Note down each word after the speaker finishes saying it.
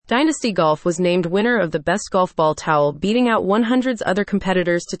Dynasty Golf was named winner of the Best Golf Ball Towel, beating out 100 other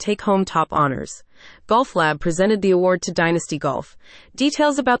competitors to take home top honors. Golf Lab presented the award to Dynasty Golf.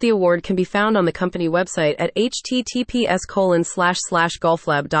 Details about the award can be found on the company website at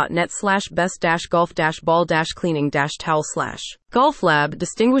https://golflab.net/best-golf-ball-cleaning-towel/. Golf Lab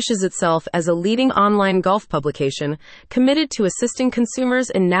distinguishes itself as a leading online golf publication committed to assisting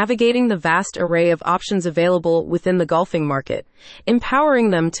consumers in navigating the vast array of options available within the golfing market, empowering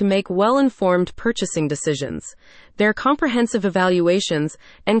them to make well-informed purchasing decisions. Their comprehensive evaluations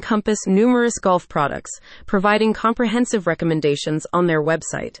encompass numerous golf products, providing comprehensive recommendations on their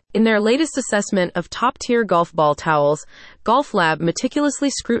website. In their latest assessment of top-tier golf ball towels, Golf Lab meticulously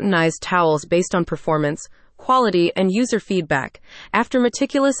scrutinized towels based on performance, quality, and user feedback. After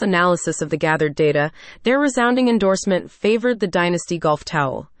meticulous analysis of the gathered data, their resounding endorsement favored the Dynasty Golf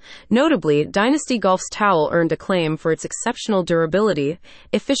Towel. Notably, Dynasty Golf's towel earned acclaim for its exceptional durability,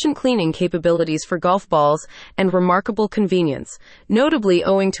 efficient cleaning capabilities for golf balls, and remarkable convenience, notably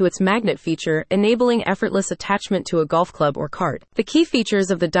owing to its magnet feature enabling effortless attachment to a golf club or cart. The key features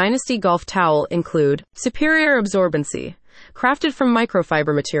of the Dynasty Golf Towel include superior absorbency. Crafted from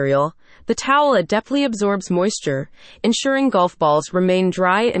microfiber material, the towel adeptly absorbs moisture, ensuring golf balls remain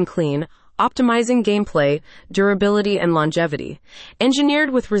dry and clean, optimizing gameplay, durability, and longevity.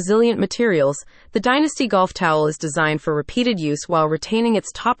 Engineered with resilient materials, the Dynasty Golf Towel is designed for repeated use while retaining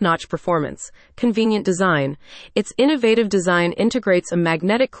its top-notch performance. Convenient design. Its innovative design integrates a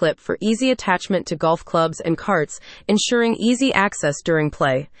magnetic clip for easy attachment to golf clubs and carts, ensuring easy access during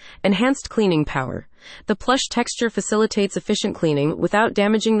play. Enhanced cleaning power. The plush texture facilitates efficient cleaning without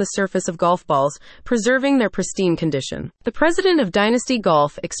damaging the surface of golf balls, preserving their pristine condition. The president of Dynasty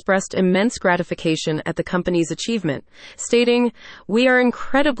Golf expressed immense gratification at the company's achievement, stating, "We are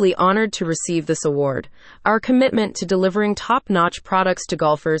incredibly honored to receive this award. Our commitment to delivering top-notch products to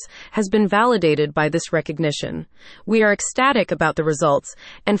golfers has been validated by this recognition. We are ecstatic about the results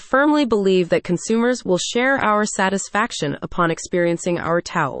and firmly believe that consumers will share our satisfaction upon experiencing our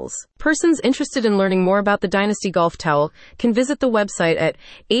towels." Persons interested in learning more about the Dynasty Golf Towel can visit the website at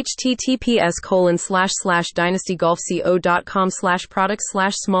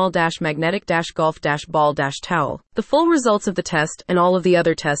https://dynastygolf.com/product/small-magnetic-golf-ball-towel. The full results of the test and all of the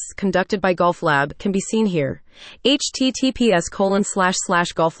other tests conducted by Golf Lab can be seen here.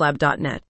 https://golflab.net